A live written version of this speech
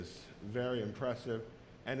very impressive.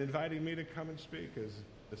 And inviting me to come and speak is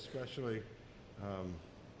especially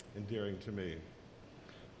endearing to me.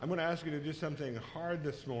 I'm going to ask you to do something hard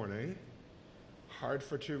this morning, hard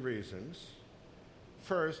for two reasons.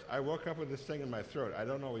 First, I woke up with this thing in my throat. I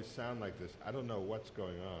don't always sound like this. I don't know what's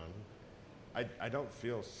going on. I don't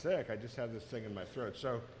feel sick. I just have this thing in my throat.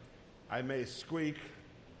 So I may squeak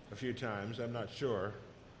a few times. I'm not sure.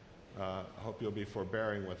 I hope you'll be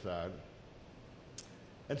forbearing with that.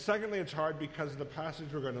 And secondly, it's hard because of the passage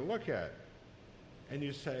we're going to look at. And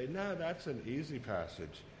you say, no, that's an easy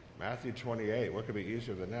passage. Matthew 28, what could be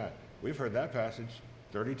easier than that? We've heard that passage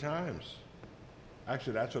 30 times.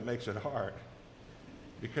 Actually, that's what makes it hard,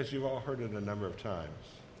 because you've all heard it a number of times.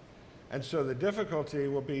 And so the difficulty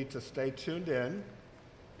will be to stay tuned in,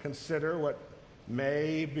 consider what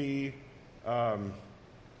may be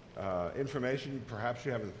information perhaps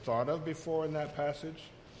you haven't thought of before in that passage,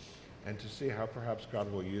 and to see how perhaps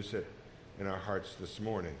God will use it in our hearts this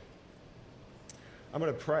morning. I'm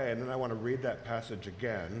going to pray, and then I want to read that passage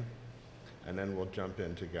again, and then we'll jump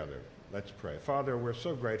in together. Let's pray. Father, we're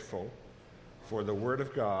so grateful for the Word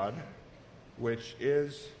of God, which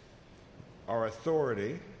is our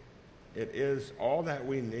authority. It is all that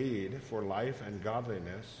we need for life and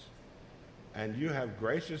godliness. And you have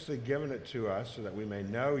graciously given it to us so that we may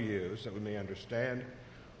know you, so that we may understand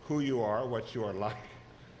who you are, what you are like,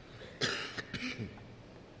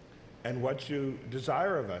 and what you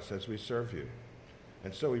desire of us as we serve you.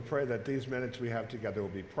 And so we pray that these minutes we have together will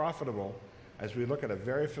be profitable as we look at a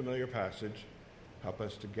very familiar passage. Help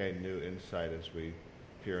us to gain new insight as we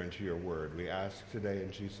peer into your word. We ask today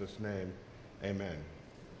in Jesus' name, amen.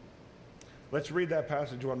 Let's read that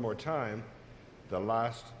passage one more time, the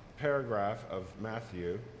last paragraph of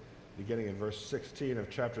Matthew, beginning in verse 16 of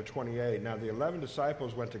chapter 28. Now the 11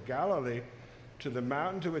 disciples went to Galilee, to the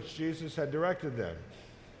mountain to which Jesus had directed them.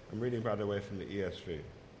 I'm reading, by the way, from the ESV.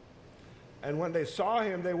 And when they saw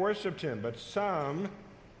him, they worshipped him, but some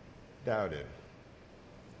doubted.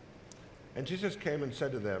 And Jesus came and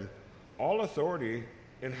said to them, all authority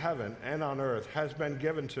in heaven and on earth has been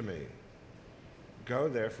given to me. Go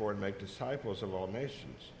therefore and make disciples of all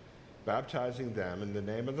nations, baptizing them in the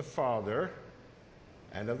name of the Father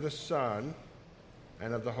and of the Son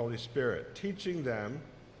and of the Holy Spirit, teaching them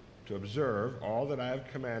to observe all that I have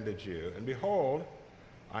commanded you. And behold,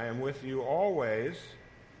 I am with you always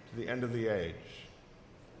to the end of the age.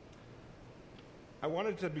 I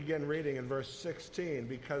wanted to begin reading in verse 16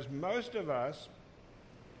 because most of us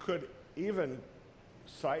could even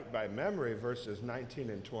cite by memory verses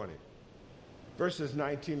 19 and 20. Verses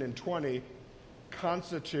 19 and 20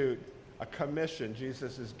 constitute a commission.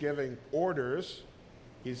 Jesus is giving orders.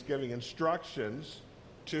 He's giving instructions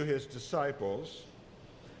to his disciples.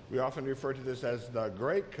 We often refer to this as the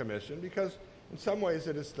Great Commission because in some ways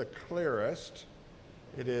it is the clearest.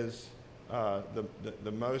 It is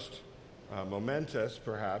the most momentous,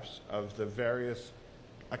 perhaps, of the various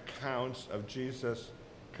accounts of Jesus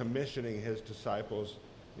commissioning his disciples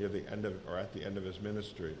near the end of, or at the end of his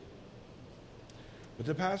ministry. But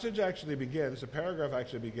the passage actually begins, the paragraph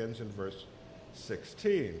actually begins in verse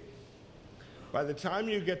 16. By the time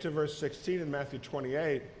you get to verse 16 in Matthew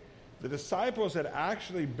 28, the disciples had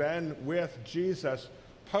actually been with Jesus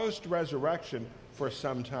post-resurrection for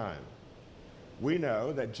some time. We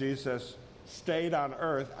know that Jesus stayed on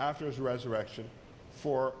earth after his resurrection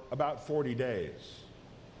for about 40 days.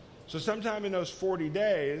 So sometime in those 40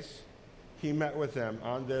 days, he met with them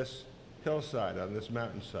on this hillside, on this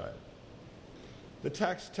mountainside. The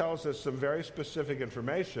text tells us some very specific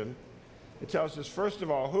information. It tells us, first of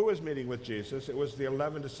all, who was meeting with Jesus. It was the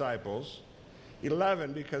 11 disciples.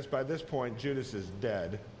 11 because by this point, Judas is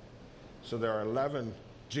dead. So there are 11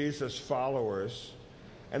 Jesus followers.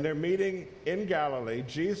 And they're meeting in Galilee.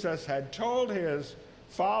 Jesus had told his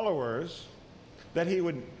followers that he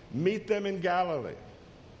would meet them in Galilee.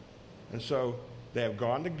 And so they have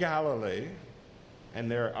gone to Galilee, and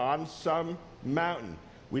they're on some mountain.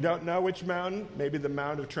 We don't know which mountain. Maybe the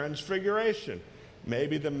Mount of Transfiguration.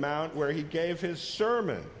 Maybe the mount where he gave his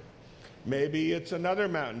sermon. Maybe it's another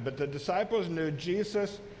mountain. But the disciples knew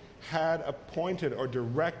Jesus had appointed or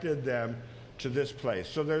directed them to this place.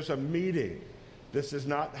 So there's a meeting. This is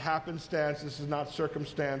not happenstance. This is not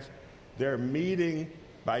circumstance. They're meeting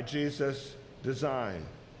by Jesus' design.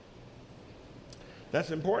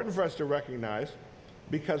 That's important for us to recognize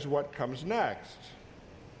because what comes next?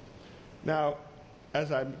 Now,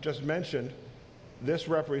 as I just mentioned, this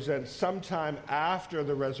represents some time after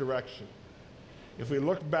the resurrection. If we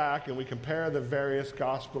look back and we compare the various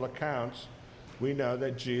gospel accounts, we know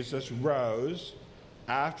that Jesus rose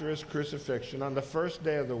after his crucifixion on the first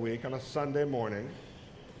day of the week, on a Sunday morning,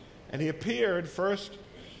 And he appeared first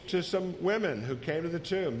to some women who came to the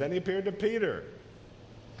tomb. Then he appeared to Peter.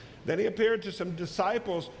 Then he appeared to some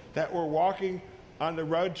disciples that were walking on the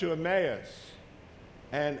road to Emmaus.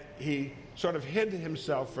 And he sort of hid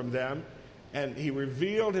himself from them, and he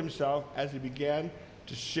revealed himself as he began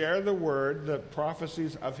to share the word, the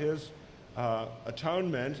prophecies of his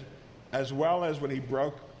atonement, as well as when he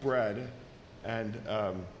broke bread and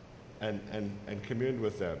communed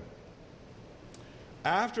with them.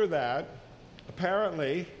 After that,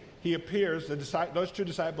 apparently, he appears, those two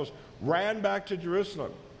disciples ran back to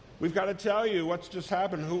Jerusalem. We've got to tell you what's just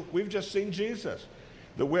happened. We've just seen Jesus.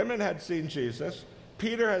 The women had seen Jesus.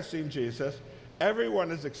 Peter has seen Jesus.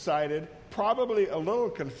 Everyone is excited, probably a little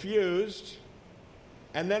confused.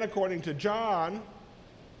 And then, according to John,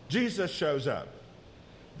 Jesus shows up.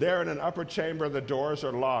 They're in an upper chamber. The doors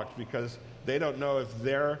are locked because they don't know if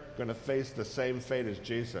they're going to face the same fate as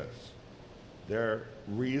Jesus. They're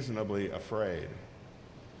reasonably afraid.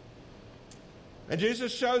 And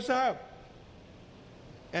Jesus shows up.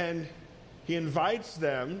 And he invites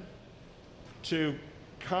them to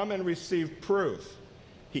come and receive proof.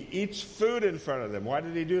 He eats food in front of them. Why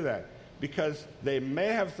did he do that? Because they may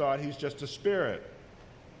have thought he's just a spirit.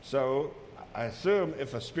 So I assume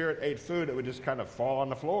if a spirit ate food, it would just kind of fall on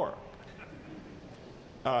the floor.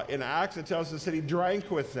 In Acts, it tells us that he drank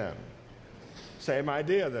with them. Same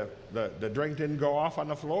idea. The drink didn't go off on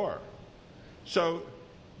the floor. So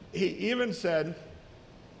he even said,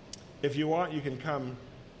 if you want, you can come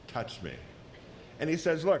touch me. And he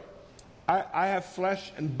says, look, I have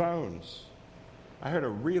flesh and bones. I heard a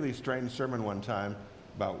really strange sermon one time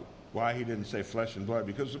about why he didn't say flesh and blood,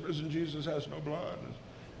 because the risen Jesus has no blood.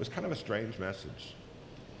 It was kind of a strange message.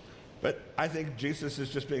 But I think Jesus is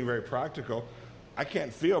just being very practical. I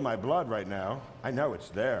can't feel my blood right now. I know it's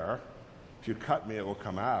there. If you cut me, it will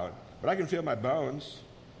come out. But I can feel my bones.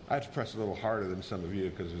 I have to press a little harder than some of you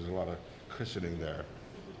because there's a lot of cushioning there.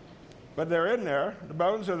 But they're in there. The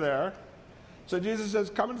bones are there. So Jesus says,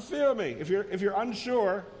 come and feel me. If you're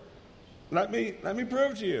unsure, let me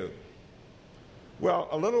prove to you. Well,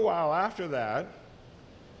 a little while after that,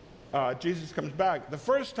 Jesus comes back. The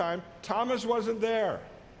first time, Thomas wasn't there.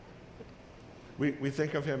 We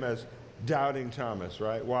think of him as doubting Thomas,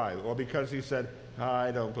 right? Why? Well, because he said,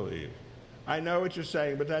 I don't believe. I know what you're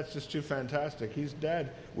saying, but that's just too fantastic. He's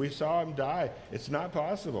dead. We saw him die. It's not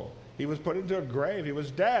possible. He was put into a grave. He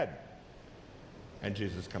was dead. And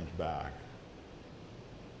Jesus comes back.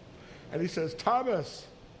 And he says, Thomas,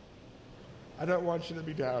 I don't want you to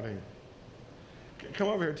be doubting. Come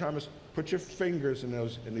over here, Thomas. Put your fingers in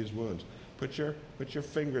these wounds. Put your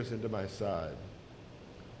fingers into my side.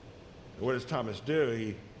 And what does Thomas do?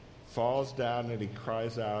 He falls down and he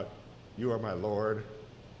cries out, you are my Lord.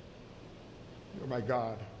 You are my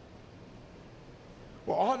God.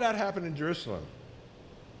 Well, all that happened in Jerusalem.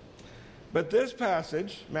 But this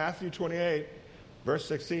passage, Matthew 28, verse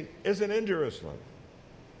 16, isn't in Jerusalem.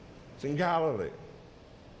 It's in Galilee.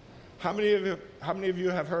 How many of you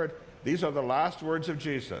have heard these are the last words of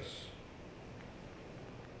Jesus?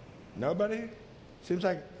 Nobody? Seems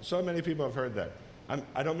like so many people have heard that.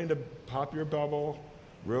 I don't mean to pop your bubble,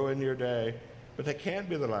 ruin your day, but they can't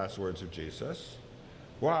be the last words of Jesus.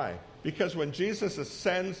 Why? Because when Jesus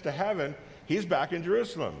ascends to heaven, he's back in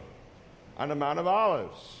Jerusalem on the Mount of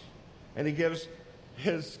Olives. And he gives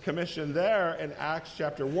his commission there in Acts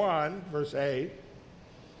chapter 1, verse 8.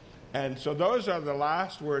 And so those are the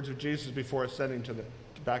last words of Jesus before ascending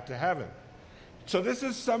back to heaven. So this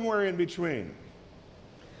is somewhere in between.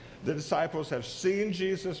 The disciples have seen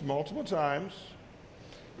Jesus multiple times.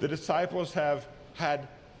 The disciples have had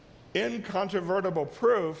incontrovertible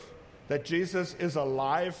proof that Jesus is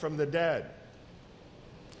alive from the dead.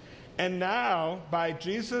 And now, by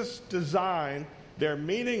Jesus' design, they're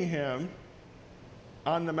meeting him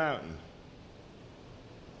on the mountain.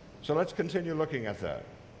 So let's continue looking at that.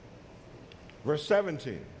 Verse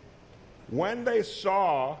 17. When they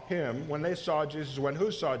saw him, when they saw Jesus,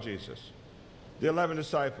 who saw Jesus? The 11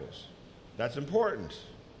 disciples. That's important.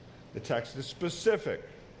 The text is specific.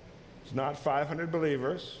 It's not 500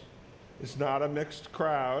 believers. It's not a mixed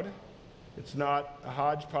crowd. It's not a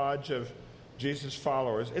hodgepodge of Jesus'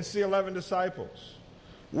 followers. It's the 11 disciples.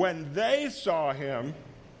 When they saw him,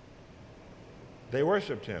 they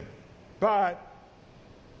worshiped him. But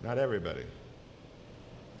not everybody.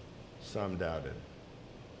 Some doubted.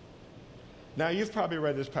 Now, you've probably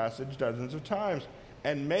read this passage dozens of times.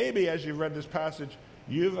 And maybe as you've read this passage,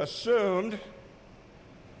 you've assumed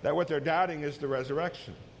that what they're doubting is the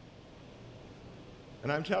resurrection.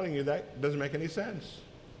 And I'm telling you that doesn't make any sense.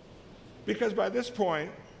 Because by this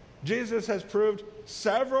point, Jesus has proved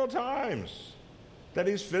several times that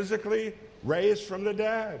he's physically raised from the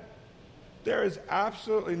dead. There is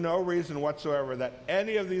absolutely no reason whatsoever that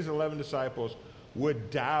any of these 11 disciples would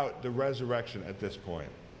doubt the resurrection at this point.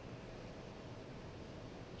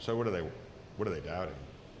 So what are they doubting?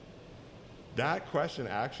 That question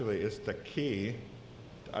actually is the key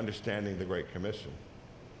to understanding the Great Commission.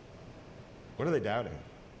 What are they doubting?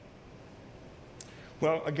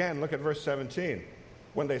 Well, again, look at verse 17.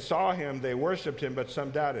 When they saw him, they worshiped him, but some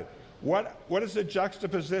doubted. What is the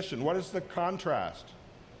juxtaposition? What is the contrast?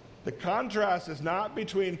 The contrast is not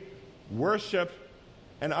between worship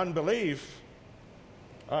and unbelief.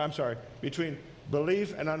 Between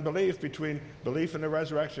belief and unbelief, between belief in the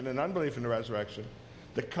resurrection and unbelief in the resurrection.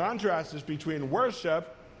 The contrast is between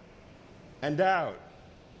worship and doubt.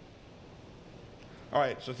 All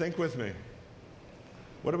right, so think with me.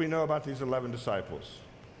 What do we know about these 11 disciples?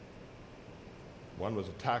 One was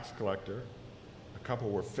a tax collector. A couple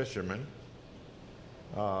were fishermen.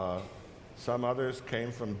 Some others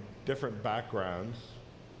came from different backgrounds.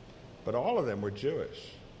 But all of them were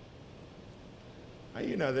Jewish. Now,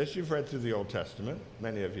 you know this. You've read through the Old Testament.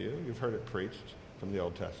 Many of you. You've heard it preached from the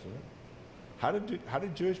Old Testament. How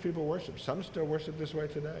did Jewish people worship? Some still worship this way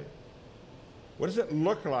today. What does it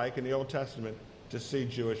look like in the Old Testament to see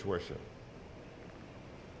Jewish worship?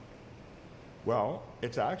 Well,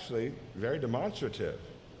 it's actually very demonstrative.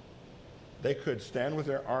 They could stand with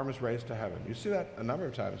their arms raised to heaven. You see that a number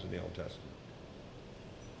of times in the Old Testament.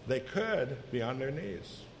 They could be on their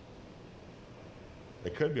knees.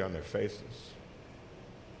 They could be on their faces.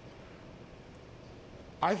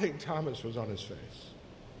 I think Thomas was on his face.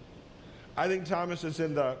 I think Thomas is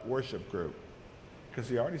in the worship group because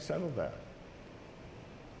he already settled that.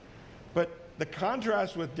 But the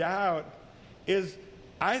contrast with doubt is,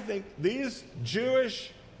 I think these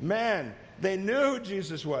Jewish men, they knew who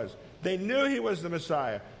Jesus was. They knew he was the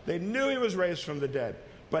Messiah. They knew he was raised from the dead.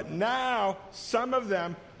 But now some of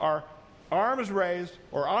them are arms raised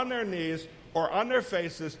or on their knees or on their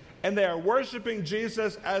faces, and they are worshiping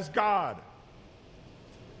Jesus as God.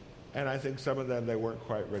 And I think some of them, they weren't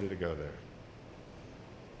quite ready to go there.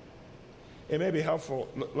 It may be helpful,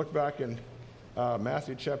 look back in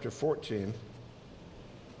Matthew chapter 14.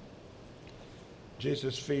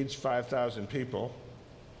 Jesus feeds 5,000 people.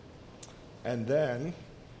 And then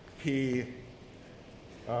he,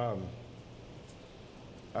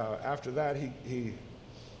 after that, he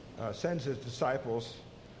sends his disciples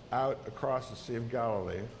out across the Sea of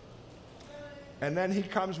Galilee. And then he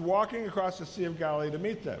comes walking across the Sea of Galilee to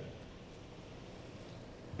meet them.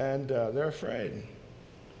 And they're afraid.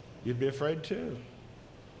 You'd be afraid too.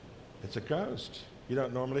 It's a ghost. You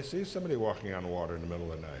don't normally see somebody walking on water in the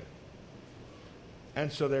middle of the night.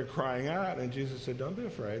 And so they're crying out, and Jesus said, "Don't be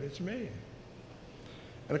afraid, it's me."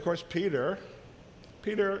 And of course, Peter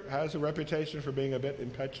has a reputation for being a bit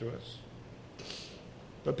impetuous.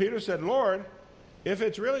 But Peter said, "Lord, if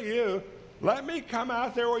it's really you, let me come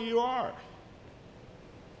out there where you are."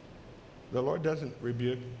 The Lord doesn't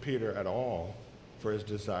rebuke Peter at all for his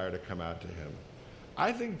desire to come out to him.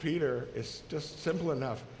 I think Peter is just simple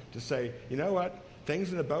enough to say, "You know what?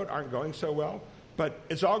 Things in the boat aren't going so well, but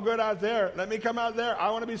it's all good out there. Let me come out there. I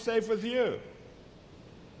want to be safe with you."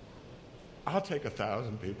 I'll take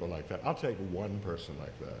 1,000 people like that. I'll take one person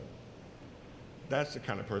like that. That's the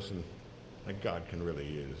kind of person that God can really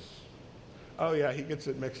use. Oh yeah, he gets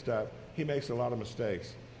it mixed up. He makes a lot of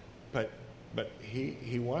mistakes. But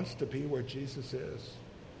he wants to be where Jesus is.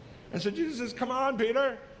 And so Jesus says, "Come on,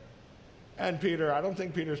 Peter." And Peter, I don't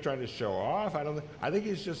think Peter's trying to show off. I think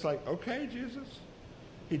he's just like, "Okay, Jesus."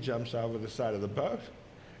 He jumps over the side of the boat,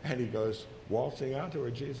 and he goes waltzing out to where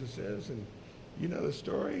Jesus is. And you know the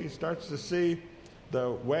story. He starts to see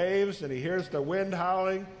the waves, and he hears the wind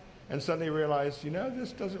howling, and suddenly he realizes,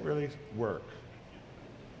 this doesn't really work.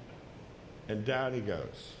 And down he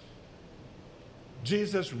goes.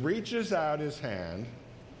 Jesus reaches out his hand,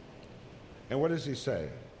 and what does he say?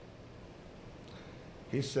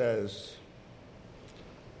 He says,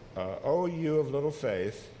 "Oh, you of little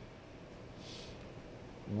faith,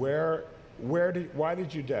 why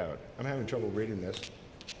did you doubt?" I'm having trouble reading this,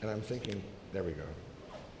 and I'm thinking, there we go.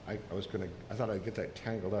 I thought I'd get that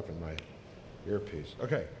tangled up in my earpiece.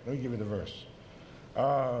 Okay, let me give you the verse.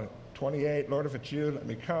 28, "Lord, if it's you, let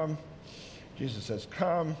me come." Jesus says,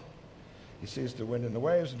 "Come." He sees the wind and the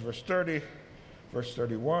waves in verse 30. Verse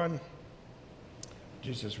 31,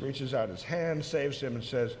 Jesus reaches out his hand, saves him, and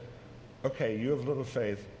says, "Okay, you have little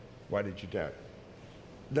faith. Why did you doubt?"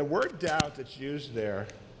 The word doubt that's used there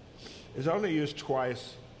is only used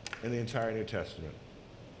twice in the entire New Testament.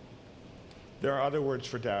 There are other words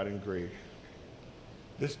for doubt in Greek.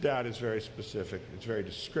 This doubt is very specific. It's very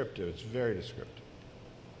descriptive. It's very descriptive.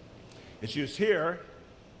 It's used here,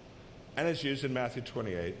 and it's used in Matthew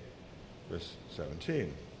 28, verse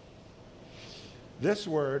 17. This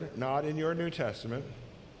word, not in your New Testament,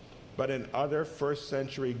 but in other first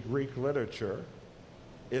century Greek literature,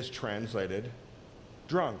 is translated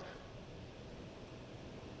drunk.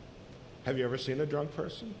 Have you ever seen a drunk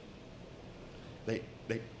person?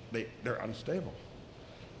 They're unstable.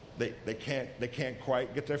 They can't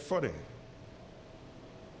quite get their footing.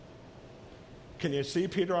 Can you see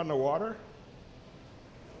Peter on the water?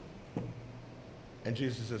 And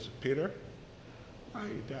Jesus says, Peter, why are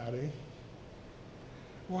you doubting?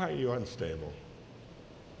 Why are you unstable?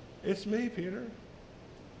 It's me, Peter.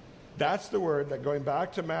 That's the word that, going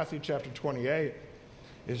back to Matthew chapter 28,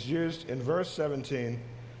 is used in verse 17.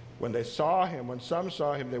 When they saw him, when some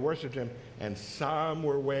saw him, they worshiped him, and some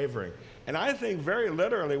were wavering. And I think very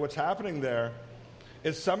literally what's happening there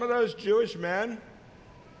is some of those Jewish men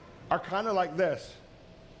are kind of like this.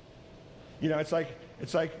 You know, it's like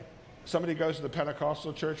somebody goes to the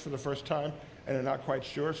Pentecostal church for the first time, and they're not quite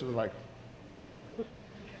sure, so they're like,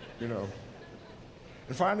 you know.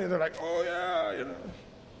 And finally they're like, oh yeah, you know.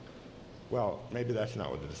 Well, maybe that's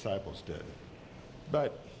not what the disciples did.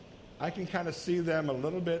 But I can kind of see them a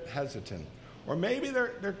little bit hesitant. Or maybe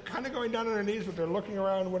they're kind of going down on their knees, but they're looking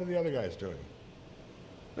around, what are the other guys doing?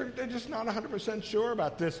 They're just not 100% sure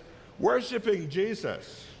about this, worshiping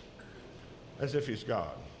Jesus as if he's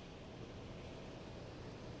God.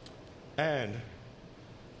 And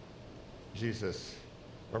Jesus,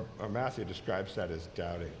 or Matthew describes that as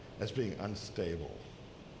doubting, as being unstable.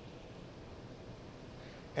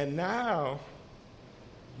 And now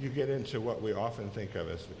you get into what we often think of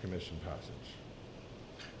as the commission passage.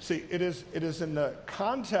 See, it is in the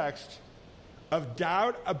context of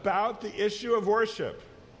doubt about the issue of worship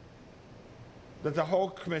that the whole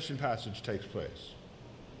commission passage takes place.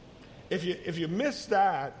 If you miss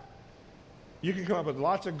that, you can come up with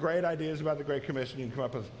lots of great ideas about the Great Commission. You can come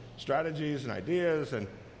up with strategies and ideas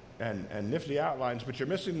and nifty outlines, but you're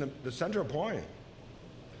missing the central point.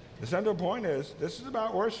 The central point is, this is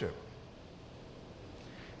about worship.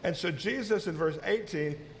 And so Jesus, in verse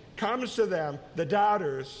 18, comes to them, the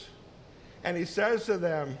doubters, and he says to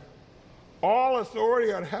them, all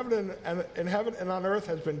authority on heaven and in heaven and on earth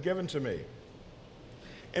has been given to me.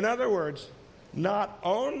 In other words, not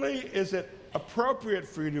only is it appropriate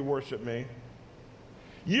for you to worship me,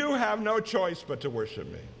 you have no choice but to worship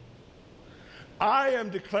me. I am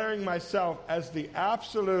declaring myself as the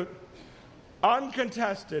absolute,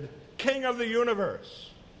 uncontested King of the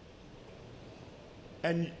universe.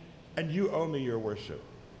 And you owe me your worship.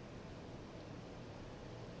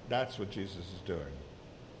 That's what Jesus is doing.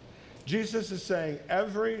 Jesus is saying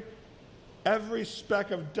every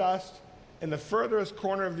speck of dust in the furthest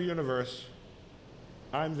corner of the universe,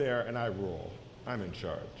 I'm there and I rule. I'm in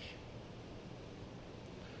charge.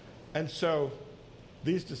 And so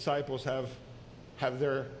these disciples have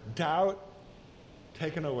their doubt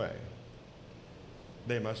taken away.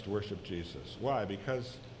 They must worship Jesus. Why?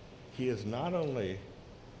 Because he is not only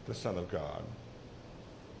the Son of God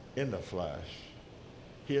in the flesh,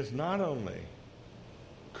 he is not only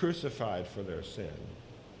crucified for their sin,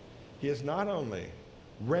 he is not only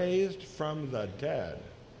raised from the dead,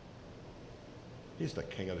 he's the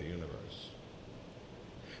King of the universe.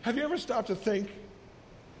 Have you ever stopped to think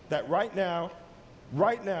that right now,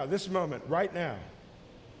 this moment, right now,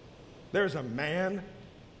 there's a man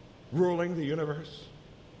ruling the universe?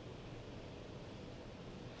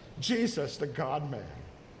 Jesus, the God-man.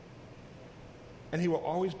 And he will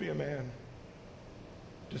always be a man,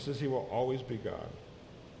 just as he will always be God.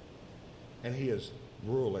 And he is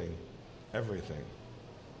ruling everything.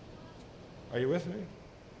 Are you with me?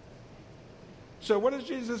 So what does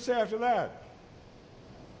Jesus say after that?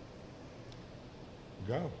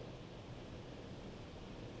 Go.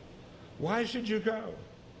 Why should you go?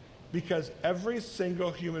 Because every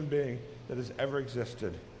single human being that has ever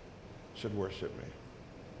existed should worship me.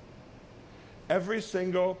 Every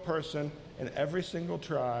single person in every single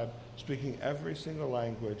tribe, speaking every single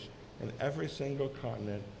language, in every single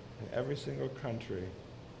continent, in every single country,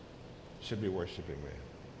 should be worshiping me.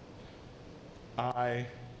 I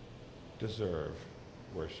deserve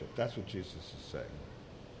worship. That's what Jesus is saying.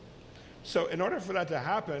 So in order for that to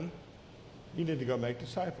happen, you need to go make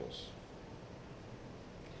disciples.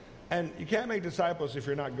 And you can't make disciples if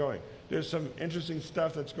you're not going. There's some interesting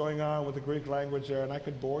stuff that's going on with the Greek language there, and I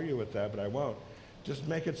could bore you with that, but I won't. Just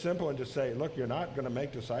make it simple and just say, look, you're not going to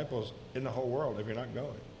make disciples in the whole world if you're not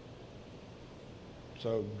going.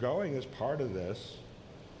 So going is part of this.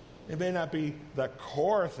 It may not be the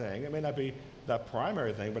core thing. It may not be the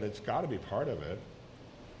primary thing, but it's got to be part of it.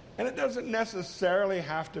 And it doesn't necessarily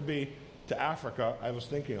have to be to Africa. I was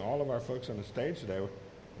thinking all of our folks on the stage today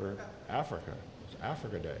were Africa. It's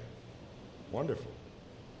Africa Day. Wonderful.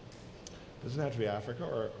 Doesn't have to be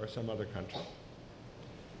Africa or some other country.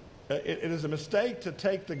 It is a mistake to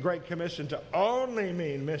take the Great Commission to only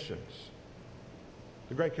mean missions.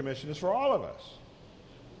 The Great Commission is for all of us.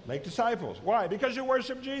 Make disciples. Why? Because you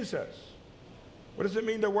worship Jesus. What does it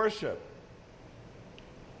mean to worship?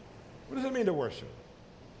 What does it mean to worship?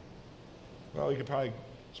 Well, you could probably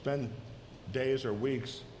spend days or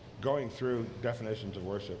weeks going through definitions of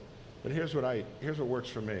worship. But here's what works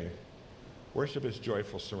for me. Worship is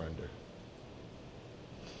joyful surrender.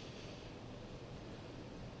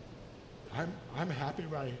 I'm happy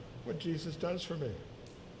by what Jesus does for me.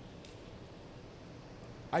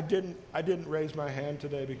 I didn't raise my hand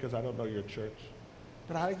today because I don't know your church.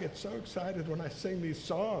 But I get so excited when I sing these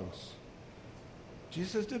songs.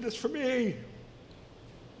 Jesus did this for me.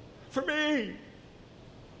 For me.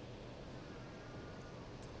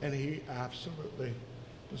 And he absolutely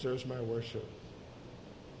deserves my worship.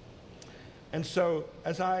 And so,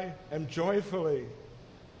 as I am joyfully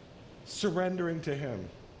surrendering to him,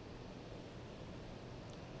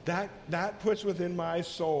 that puts within my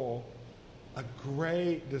soul a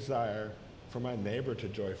great desire for my neighbor to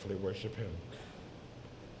joyfully worship him,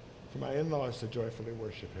 for my in-laws to joyfully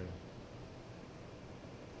worship him,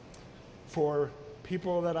 for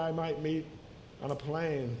people that I might meet on a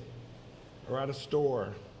plane or at a store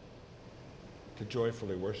to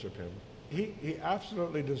joyfully worship him. He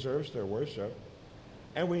absolutely deserves their worship.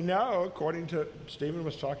 And we know, according to, Stephen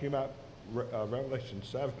was talking about Revelation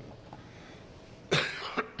 7,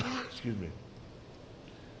 excuse me,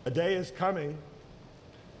 a day is coming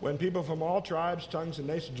when people from all tribes, tongues, and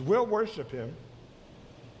nations will worship him.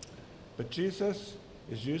 But Jesus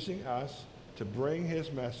is using us to bring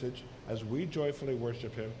his message as we joyfully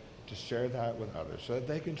worship him, to share that with others so that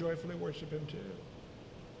they can joyfully worship him too.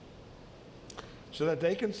 So that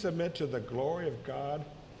they can submit to the glory of God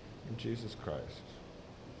in Jesus Christ.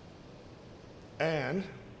 And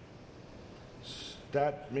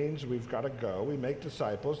that means we've got to go. We make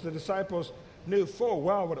disciples. The disciples knew full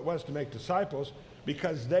well what it was to make disciples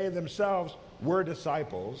because they themselves were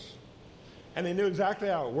disciples. And they knew exactly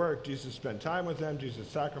how it worked. Jesus spent time with them. Jesus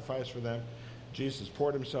sacrificed for them. Jesus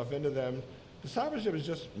poured himself into them. Discipleship is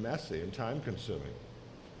just messy and time-consuming.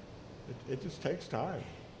 It just takes time.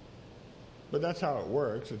 But that's how it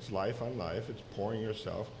works. It's life on life. It's pouring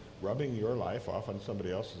yourself, rubbing your life off on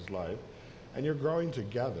somebody else's life. And you're growing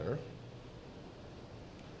together.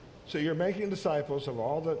 So you're making disciples of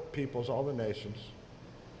all the peoples, all the nations.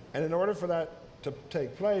 And in order for that to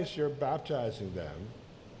take place, you're baptizing them.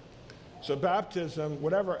 So baptism,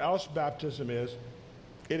 whatever else baptism is,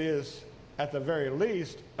 it is, at the very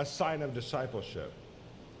least, a sign of discipleship.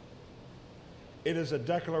 It is a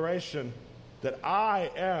declaration that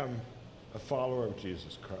I am a follower of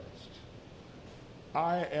Jesus Christ.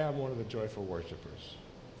 I am one of the joyful worshipers.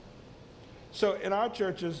 So in our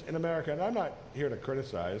churches in America, and I'm not here to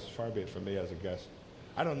criticize, far be it from me as a guest.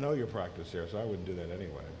 I don't know your practice here, so I wouldn't do that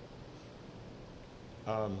anyway.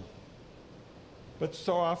 But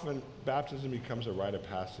so often, baptism becomes a rite of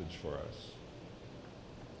passage for us.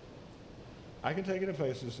 I can take you to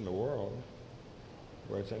places in the world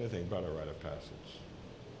where it's anything but a rite of passage.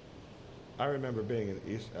 I remember being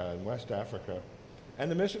in West Africa, and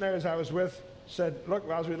the missionaries I was with said, look,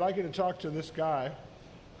 Miles, we'd like you to talk to this guy.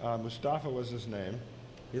 Mustafa was his name.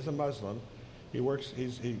 He's a Muslim.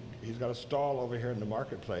 He's got a stall over here in the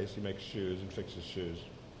marketplace. He makes shoes and fixes shoes.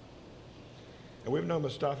 And we've known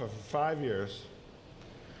Mustafa for 5 years.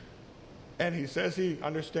 And he says he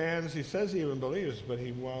understands, he says he even believes, but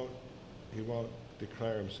he won't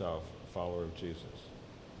declare himself a follower of Jesus.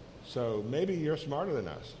 So maybe you're smarter than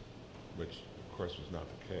us, which of course was not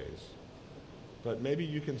the case. But maybe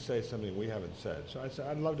you can say something we haven't said. So I said,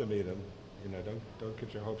 I'd love to meet him. You know, don't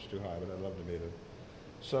get your hopes too high, but I'd love to meet him.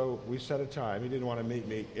 So we set a time. He didn't want to meet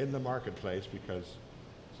me in the marketplace because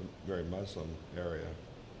it's a very Muslim area.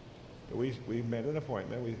 But we made an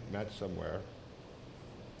appointment. We met somewhere.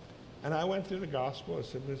 And I went through the gospel as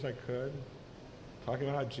simply as I could, talking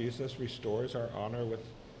about how Jesus restores our honor with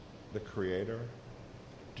the Creator.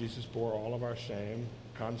 Jesus bore all of our shame,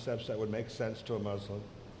 concepts that would make sense to a Muslim.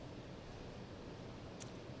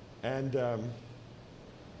 And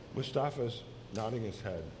Mustafa's nodding his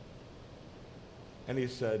head. And he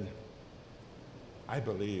said, I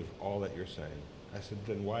believe all that you're saying. I said,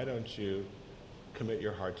 then why don't you commit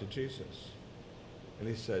your heart to Jesus? And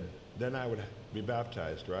he said, then I would be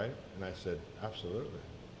baptized, right? And I said, absolutely.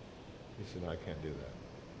 He said, no, I can't do that.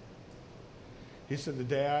 He said, the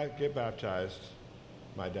day I get baptized,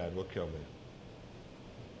 my dad will kill me.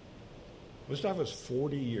 Mustafa's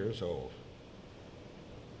 40 years old.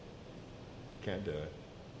 Can't do it.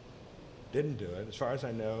 Didn't do it. As far as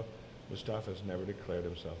I know, Mustafa's never declared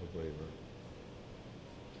himself a believer.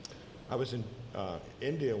 I was in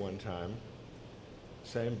India one time,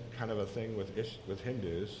 same kind of a thing with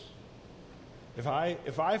Hindus. If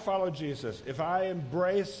I follow Jesus, if I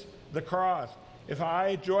embrace the cross, if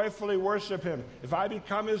I joyfully worship him, if I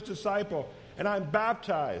become his disciple, and I'm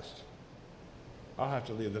baptized, I'll have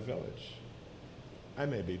to leave the village. I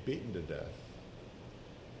may be beaten to death.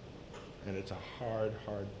 And it's a hard,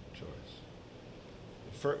 hard choice.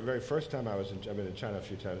 The very first time I've been in China a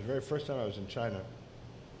few times, the very first time I was in China,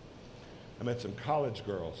 I met some college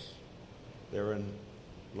girls. They were in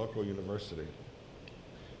local university.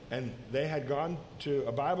 And they had gone to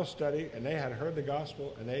a Bible study, and they had heard the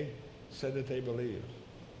gospel, and they said that they believed.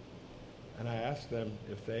 And I asked them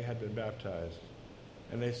if they had been baptized.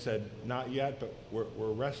 And they said, not yet, but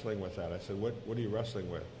we're wrestling with that. I said, what are you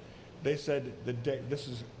wrestling with? They said, this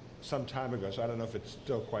is some time ago, so I don't know if it's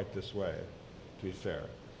still quite this way, to be fair.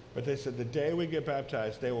 But they said, the day we get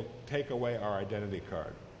baptized, they will take away our identity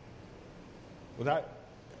card. Well, that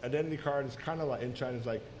identity card is kind of like, in China, it's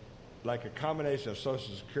like a combination of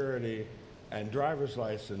Social Security and driver's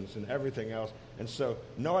license and everything else. And so,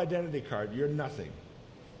 no identity card, you're nothing.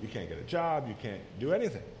 You can't get a job, you can't do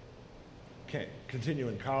anything. You can't continue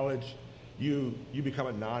in college. You become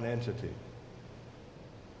a non-entity.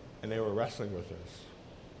 And they were wrestling with this.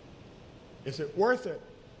 Is it worth it?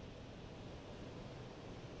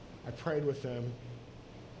 I prayed with them.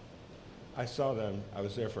 I saw them. I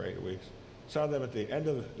was there for 8 weeks. Saw them at the end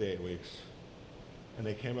of the 8 weeks. And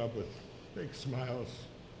they came up with big smiles.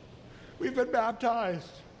 We've been baptized.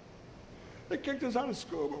 They kicked us out of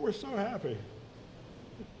school, but we're so happy.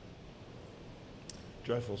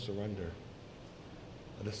 Joyful surrender.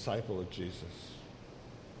 A disciple of Jesus.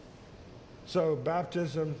 So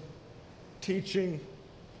baptism, teaching,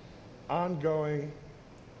 ongoing,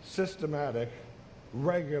 systematic,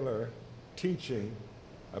 regular teaching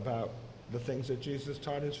about the things that Jesus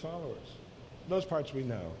taught his followers. Those parts we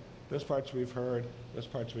know. Those parts we've heard. Those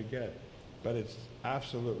parts we get. But it's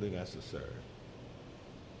absolutely necessary.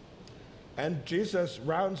 And Jesus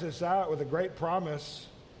rounds this out with a great promise.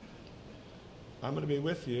 I'm going to be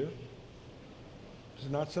with you. This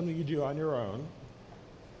is not something you do on your own.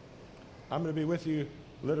 I'm going to be with you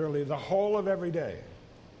literally the whole of every day.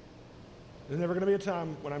 There's never going to be a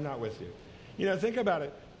time when I'm not with you. You know, think about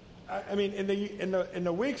it. I mean, in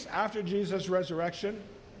the weeks after Jesus' resurrection,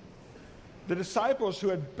 the disciples who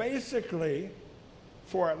had basically,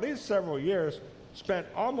 for at least several years, spent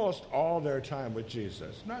almost all their time with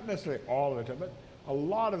Jesus. Not necessarily all of their time, but a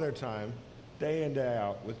lot of their time, day in, day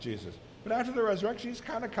out, with Jesus. But after the resurrection, he's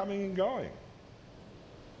kind of coming and going.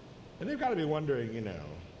 And they've got to be wondering, you know,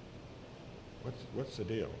 what's the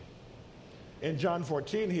deal? In John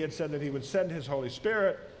 14, he had said that he would send his Holy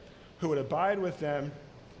Spirit, who would abide with them,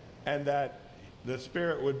 and that the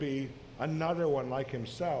Spirit would be another one like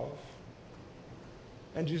himself.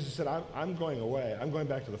 And Jesus said, I'm going away. I'm going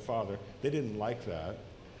back to the Father. They didn't like that.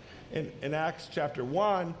 In Acts chapter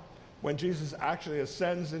 1, when Jesus actually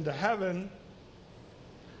ascends into heaven,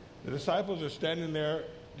 the disciples are standing there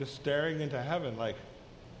just staring into heaven like,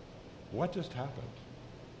 what just happened?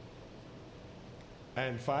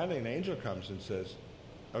 And finally an angel comes and says,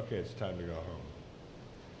 okay, it's time to go home.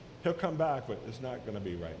 He'll come back, but it's not going to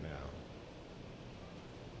be right now.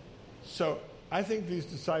 So I think these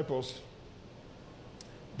disciples,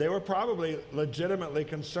 they were probably legitimately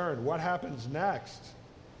concerned. What happens next?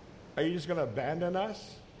 Are you just going to abandon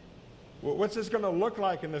us? What's this going to look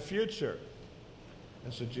like in the future?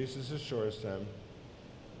 And so Jesus assures them,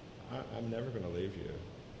 I'm never going to leave you.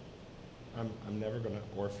 I'm never going to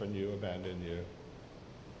orphan you, abandon you.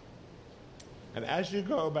 And as you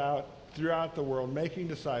go about throughout the world making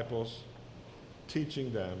disciples,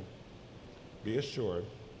 teaching them, be assured,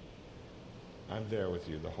 I'm there with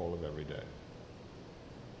you the whole of every day.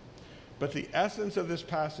 But the essence of this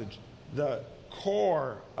passage, the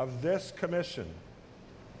core of this commission,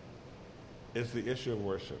 is the issue of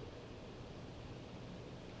worship.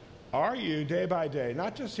 Are you, day by day,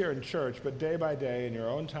 not just here in church, but day by day in your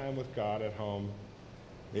own time with God at home,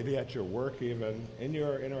 maybe at your work even, in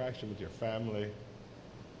your interaction with your family,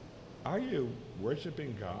 are you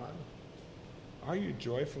worshiping God? Are you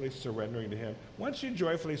joyfully surrendering to him? Once you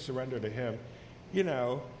joyfully surrender to him, you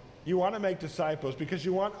know, you want to make disciples because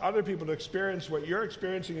you want other people to experience what you're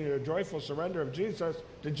experiencing in your joyful surrender of Jesus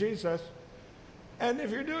to Jesus. And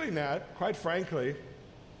if you're doing that, quite frankly,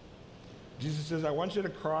 Jesus says, I want you to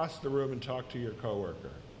cross the room and talk to your coworker.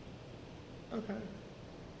 Okay.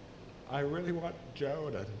 I really want Joe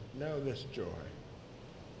to know this joy.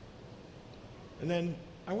 And then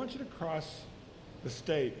I want you to cross the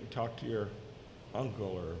state and talk to your uncle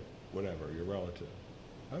or whatever, your relative.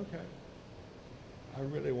 Okay. I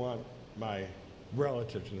really want my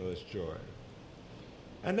relative to know this joy.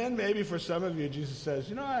 And then maybe for some of you, Jesus says,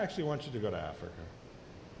 you know, I actually want you to go to Africa.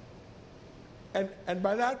 And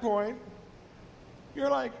by that point, you're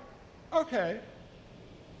like, okay,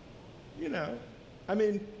 you know, I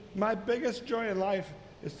mean, my biggest joy in life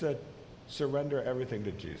is to surrender everything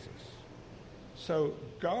to Jesus. So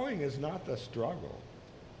going is not the struggle.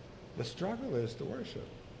 The struggle is to worship.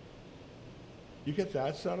 You get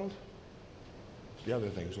that settled, the other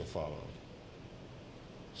things will follow.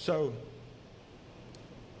 So,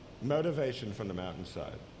 motivation from the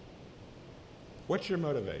mountainside. What's your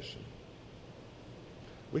motivation?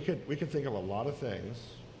 We could think of a lot of things,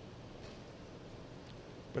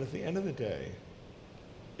 but at the end of the day,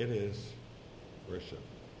 it is worship.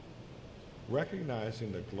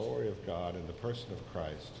 Recognizing the glory of God in the person of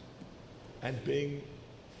Christ and being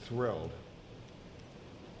thrilled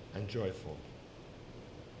and joyful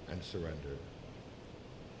and surrendered.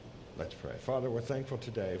 Let's pray. Father, we're thankful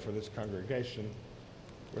today for this congregation.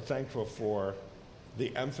 We're thankful for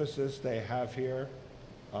the emphasis they have here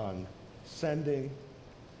on sending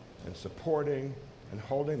and supporting and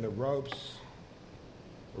holding the ropes.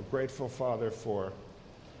 We're grateful, Father, for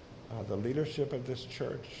the leadership of this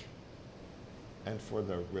church and for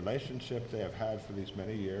the relationship they have had for these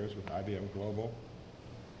many years with IBM Global.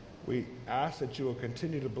 We ask that you will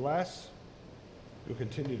continue to bless, you'll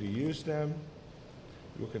continue to use them,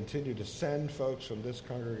 you'll continue to send folks from this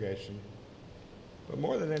congregation. But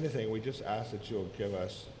more than anything, we just ask that you'll give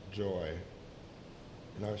us joy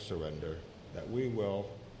in our surrender, that we will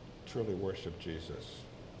truly worship Jesus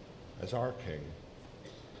as our King,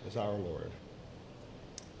 as our Lord.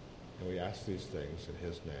 And we ask these things in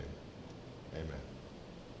his name. Amen.